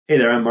Hey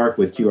there, I'm Mark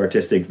with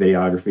Qartistic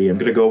Videography. I'm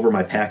going to go over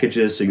my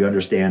packages so you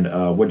understand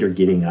what you're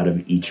getting out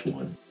of each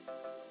one.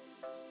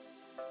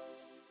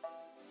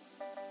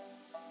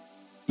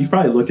 You've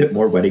probably looked at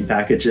more wedding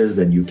packages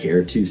than you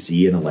care to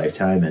see in a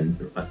lifetime,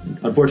 and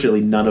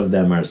unfortunately none of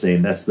them are the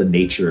same. That's the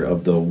nature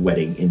of the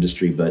wedding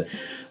industry, but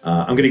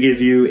I'm going to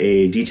give you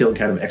a detailed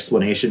kind of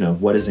explanation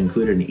of what is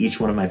included in each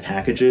one of my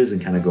packages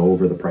and kind of go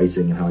over the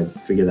pricing and how I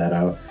figure that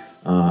out.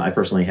 I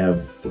personally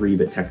have 3,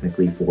 but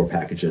technically 4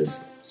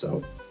 packages,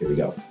 so here we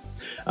go.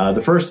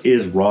 The first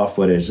is raw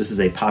footage. This is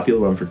a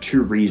popular one for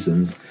 2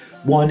 reasons.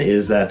 One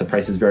is that the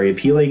price is very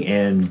appealing,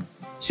 and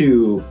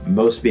 2,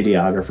 most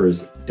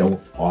videographers don't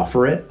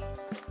offer it.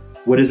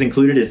 What is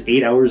included is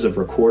 8 hours of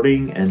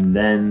recording and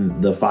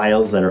then the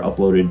files that are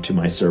uploaded to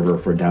my server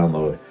for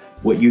download.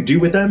 What you do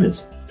with them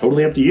is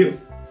totally up to you.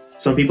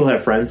 Some people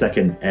have friends that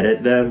can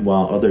edit them,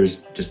 while others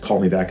just call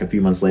me back a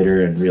few months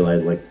later and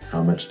realize like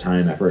how much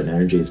time, effort, and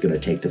energy it's going to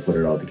take to put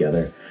it all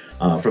together.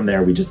 From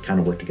there, we just kind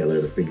of work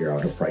together to figure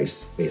out a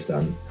price based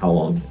on how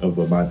long of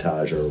a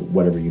montage or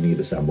whatever you need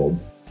assembled.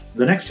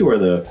 The next 2 are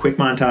the quick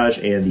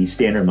montage and the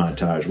standard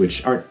montage,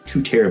 which aren't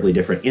too terribly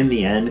different. In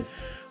the end,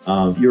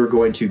 you're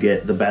going to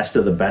get the best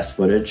of the best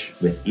footage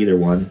with either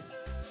one.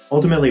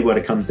 Ultimately, what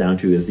it comes down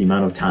to is the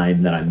amount of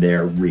time that I'm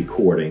there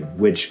recording,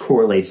 which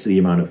correlates to the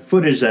amount of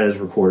footage that is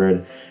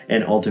recorded,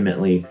 and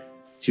ultimately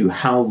to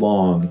how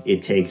long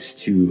it takes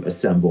to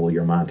assemble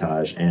your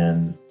montage.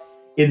 And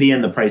in the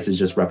end, the price is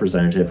just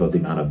representative of the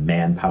amount of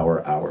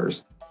manpower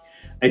hours.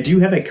 I do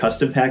have a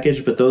custom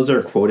package, but those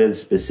are quoted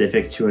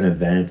specific to an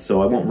event,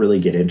 so I won't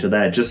really get into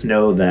that. Just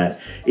know that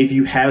if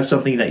you have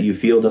something that you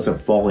feel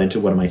doesn't fall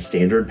into one of my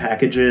standard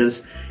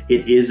packages,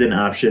 it is an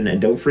option, and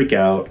don't freak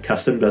out.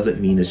 Custom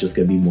doesn't mean it's just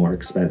going to be more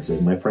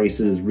expensive. My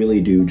prices really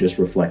do just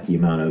reflect the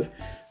amount of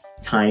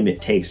time it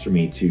takes for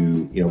me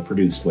to,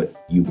 produce what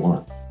you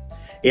want.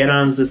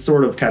 Add-ons, this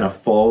sort of kind of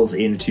falls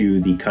into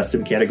the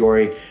custom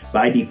category.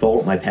 By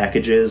default, my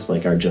packages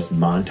are just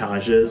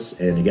montages,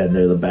 and again,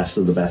 they're the best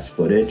of the best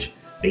footage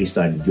based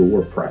on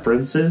your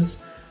preferences.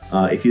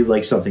 If you'd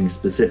like something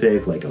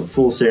specific, like a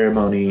full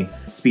ceremony,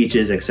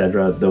 speeches,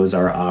 etc., those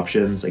are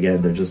options.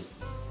 Again, they're just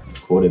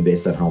quoted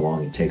based on how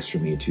long it takes for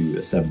me to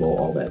assemble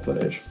all that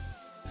footage.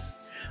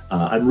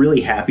 I'm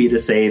really happy to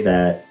say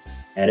that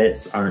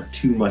edits aren't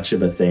too much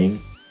of a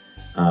thing,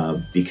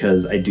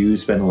 because I do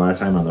spend a lot of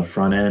time on the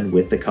front end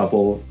with the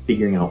couple,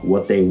 figuring out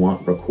what they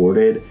want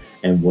recorded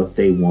and what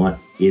they want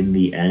in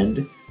the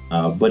end.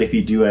 But if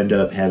you do end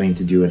up having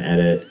to do an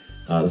edit,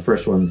 the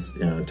first one's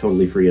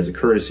totally free as a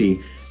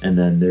courtesy, and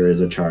then there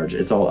is a charge.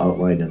 It's all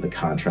outlined in the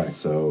contract,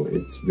 so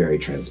it's very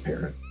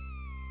transparent.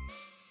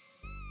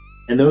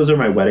 And those are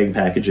my wedding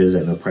packages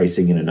and the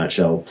pricing in a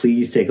nutshell.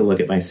 Please take a look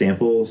at my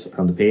samples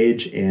on the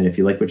page, and if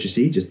you like what you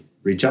see, just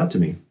reach out to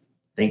me.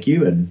 Thank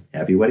you, and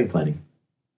happy wedding planning.